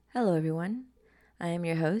Hello, everyone. I am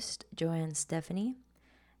your host, Joanne Stephanie,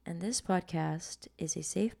 and this podcast is a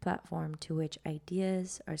safe platform to which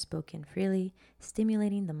ideas are spoken freely,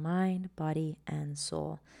 stimulating the mind, body, and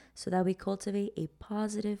soul, so that we cultivate a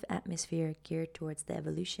positive atmosphere geared towards the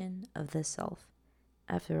evolution of the self.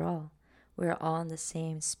 After all, we're all on the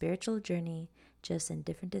same spiritual journey, just in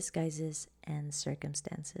different disguises and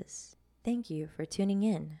circumstances. Thank you for tuning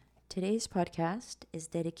in. Today's podcast is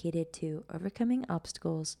dedicated to overcoming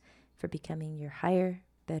obstacles for becoming your higher,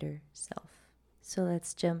 better self. So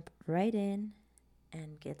let's jump right in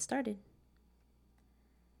and get started.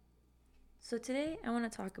 So, today I want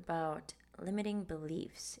to talk about limiting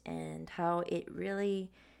beliefs and how it really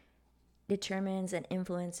determines and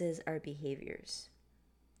influences our behaviors.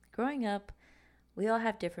 Growing up, we all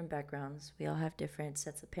have different backgrounds. We all have different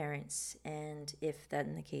sets of parents. And if that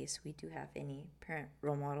in the case, we do have any parent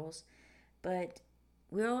role models. But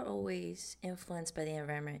we're always influenced by the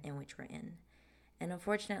environment in which we're in. And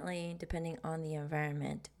unfortunately, depending on the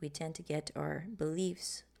environment, we tend to get our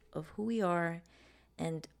beliefs of who we are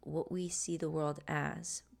and what we see the world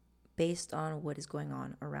as based on what is going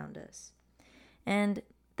on around us. And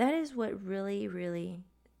that is what really, really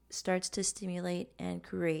starts to stimulate and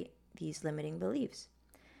create these limiting beliefs.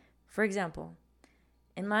 For example,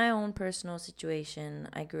 in my own personal situation,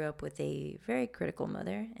 I grew up with a very critical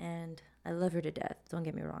mother, and I love her to death, don't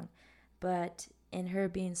get me wrong. But in her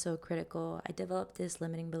being so critical, I developed this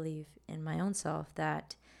limiting belief in my own self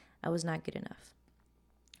that I was not good enough.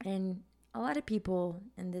 And a lot of people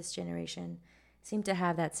in this generation seem to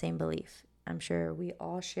have that same belief. I'm sure we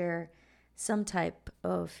all share some type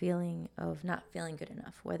of feeling of not feeling good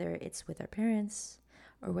enough, whether it's with our parents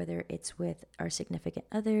or whether it's with our significant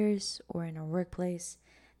others or in our workplace.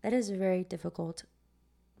 That is a very difficult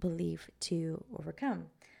belief to overcome,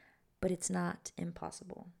 but it's not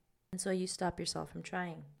impossible. And so you stop yourself from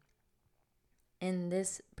trying. In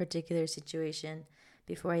this particular situation,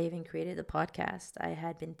 before I even created the podcast, I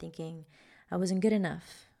had been thinking I wasn't good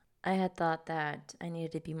enough. I had thought that I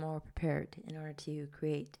needed to be more prepared in order to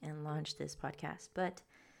create and launch this podcast, but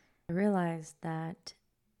I realized that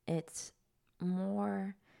it's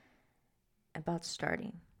more about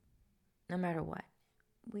starting, no matter what.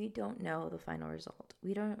 We don't know the final result.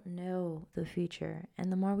 We don't know the future.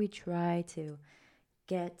 And the more we try to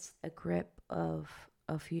get a grip of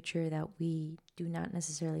a future that we do not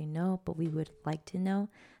necessarily know, but we would like to know,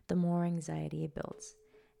 the more anxiety it builds.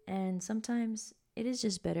 And sometimes it is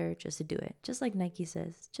just better just to do it. Just like Nike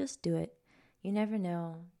says, just do it. You never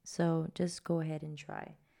know, so just go ahead and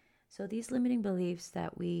try. So these limiting beliefs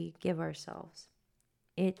that we give ourselves,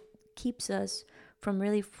 it keeps us from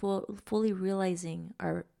really fully realizing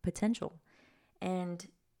our potential. And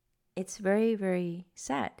it's very, very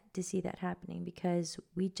sad to see that happening because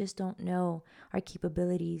we just don't know our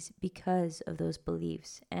capabilities because of those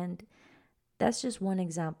beliefs. And that's just one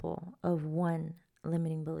example of one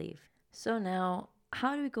limiting belief. So now,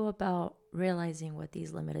 how do we go about realizing what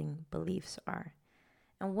these limiting beliefs are?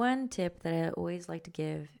 And one tip that I always like to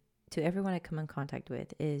give to everyone I come in contact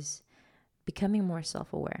with is becoming more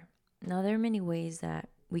self-aware. Now, there are many ways that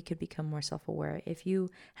we could become more self-aware. If you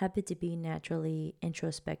happen to be naturally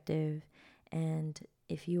introspective and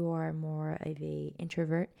if you are more of a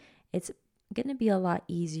introvert, it's going to be a lot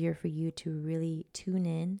easier for you to really tune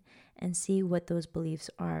in and see what those beliefs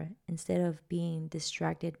are instead of being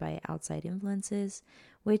distracted by outside influences,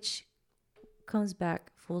 which comes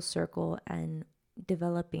back full circle and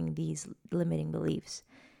developing these limiting beliefs.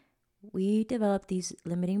 We develop these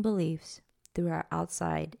limiting beliefs through our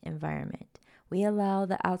outside environment. We allow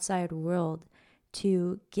the outside world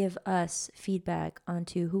to give us feedback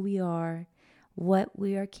onto who we are, what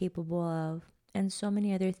we are capable of, and so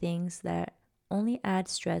many other things that only add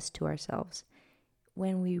stress to ourselves.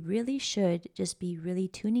 When we really should just be really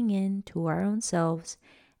tuning in to our own selves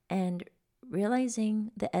and realizing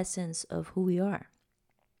the essence of who we are.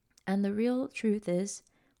 And the real truth is,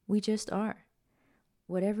 we just are.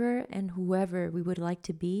 Whatever and whoever we would like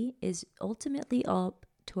to be is ultimately up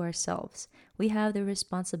to ourselves. We have the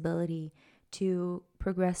responsibility to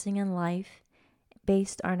progressing in life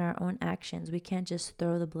based on our own actions. We can't just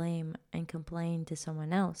throw the blame and complain to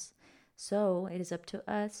someone else. So it is up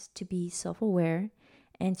to us to be self-aware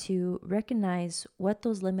and to recognize what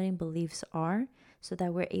those limiting beliefs are so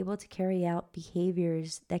that we're able to carry out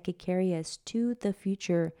behaviors that could carry us to the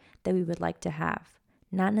future that we would like to have.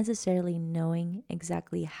 Not necessarily knowing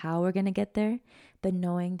exactly how we're going to get there, but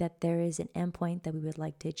knowing that there is an endpoint that we would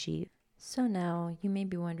like to achieve. So now you may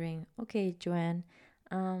be wondering, okay, Joanne,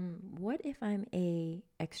 what if I'm a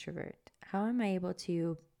extrovert? How am I able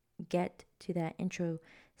to get to that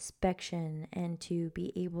introspection and to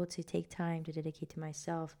be able to take time to dedicate to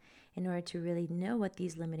myself in order to really know what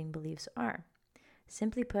these limiting beliefs are.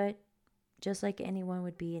 Simply put, just like anyone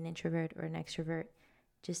would be an introvert or an extrovert,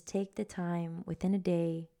 just take the time within a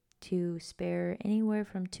day to spare anywhere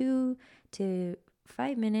from 2 to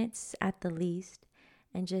 5 minutes at the least,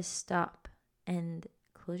 and just stop and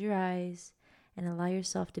close your eyes and allow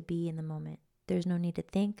yourself to be in the moment. There's no need to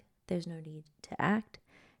think, there's no need to act,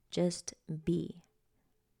 just be.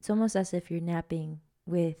 It's almost as if you're napping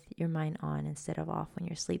with your mind on instead of off when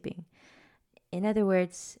you're sleeping. In other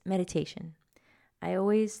words, meditation. I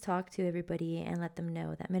always talk to everybody and let them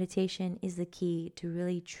know that meditation is the key to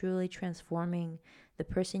really truly transforming the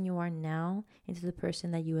person you are now into the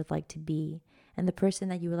person that you would like to be. And the person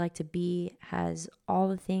that you would like to be has all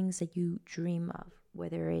the things that you dream of,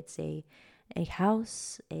 whether it's a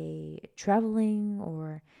house, a traveling,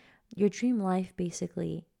 or your dream life.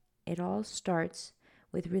 Basically, it all starts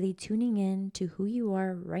with really tuning in to who you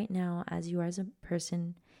are right now as you are as a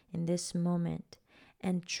person in this moment,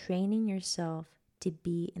 and training yourself to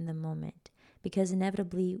be in the moment, because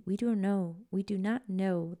inevitably we do not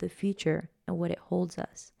know the future and what it holds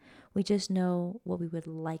us. We just know what we would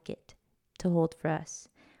like it to hold for us.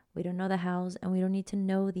 We don't know the hows, and we don't need to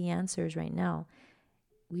know the answers right now.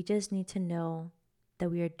 We just need to know that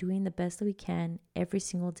we are doing the best that we can every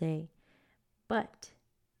single day, but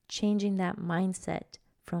changing that mindset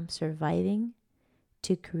from surviving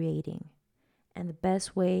to creating. And the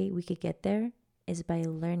best way we could get there is by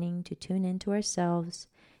learning to tune into ourselves,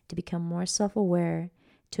 to become more self-aware,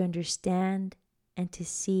 to understand and to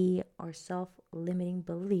see our self-limiting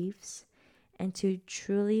beliefs, and to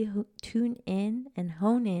truly tune in and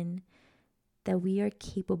hone in that we are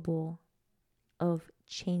capable of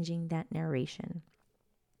changing that narration.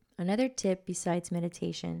 Another tip besides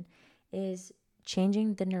meditation is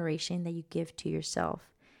changing the narration that you give to yourself,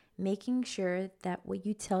 making sure that what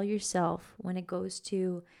you tell yourself when it goes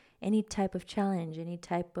to any type of challenge, any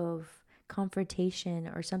type of confrontation,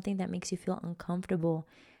 or something that makes you feel uncomfortable,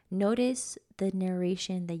 notice the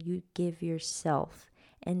narration that you give yourself,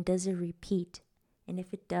 and does it repeat? And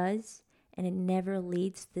if it does, and it never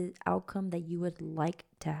leads to the outcome that you would like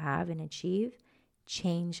to have and achieve,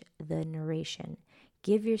 change the narration.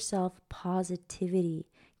 Give yourself positivity,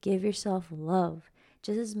 give yourself love,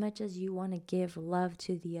 just as much as you want to give love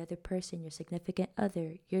to the other person, your significant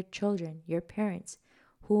other, your children, your parents,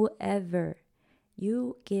 whoever.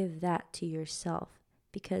 You give that to yourself,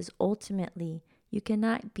 because ultimately you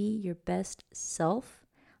cannot be your best self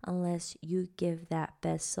unless you give that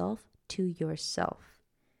best self to yourself.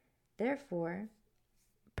 Therefore,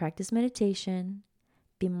 practice meditation,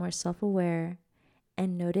 be more self-aware,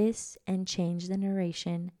 and notice and change the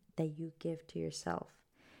narration that you give to yourself.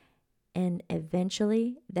 And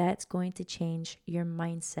eventually, that's going to change your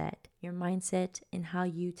mindset in how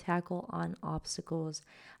you tackle on obstacles,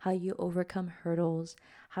 how you overcome hurdles,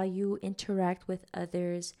 how you interact with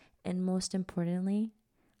others, and most importantly,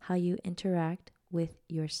 how you interact with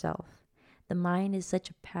yourself. The mind is such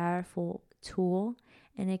a powerful tool,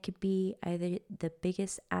 and it could be either the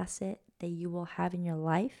biggest asset that you will have in your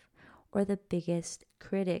life or the biggest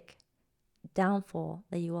downfall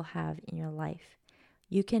that you will have in your life.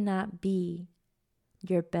 You cannot be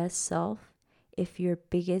your best self if your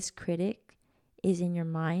biggest critic is in your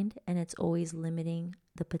mind and it's always limiting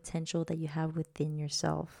the potential that you have within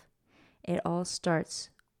yourself. It all starts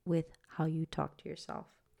with how you talk to yourself.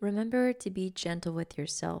 Remember to be gentle with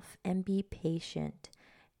yourself and be patient.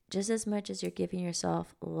 Just as much as you're giving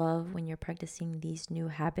yourself love when you're practicing these new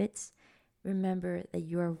habits, remember that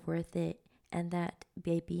you are worth it, and that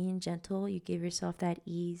by being gentle, you give yourself that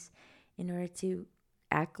ease in order to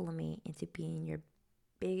acclimate into being your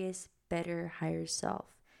biggest, better, higher self.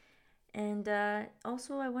 And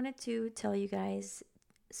also, I wanted to tell you guys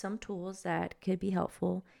some tools that could be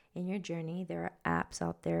helpful in your journey. There are apps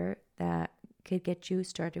out there that could get you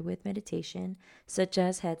started with meditation, such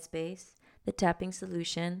as Headspace, the Tapping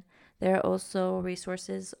Solution. There are also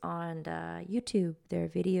resources on YouTube. There are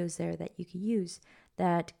videos there that you can use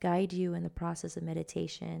that guide you in the process of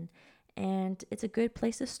meditation. And it's a good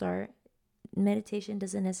place to start. Meditation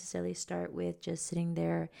doesn't necessarily start with just sitting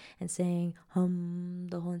there and saying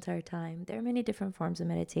the whole entire time. There are many different forms of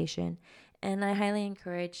meditation, and I highly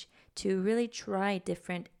encourage to really try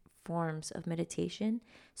different forms of meditation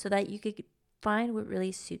so that you could find what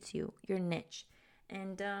really suits you, your niche.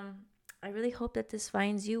 And I really hope that this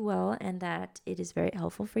finds you well and that it is very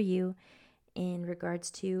helpful for you in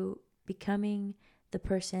regards to becoming the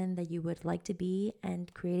person that you would like to be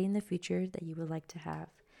and creating the future that you would like to have.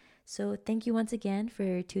 So thank you once again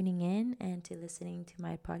for tuning in and to listening to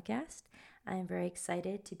my podcast. I am very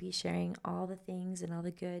excited to be sharing all the things and all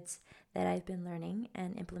the goods that I've been learning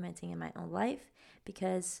and implementing in my own life,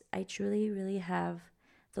 because I truly, really have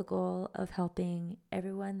the goal of helping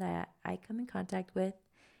everyone that I come in contact with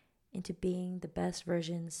into being the best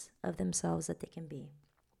versions of themselves that they can be.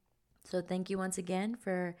 So, thank you once again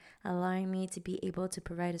for allowing me to be able to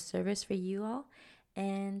provide a service for you all.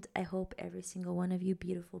 And I hope every single one of you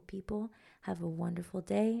beautiful people have a wonderful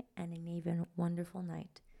day and an even wonderful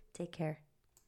night. Take care.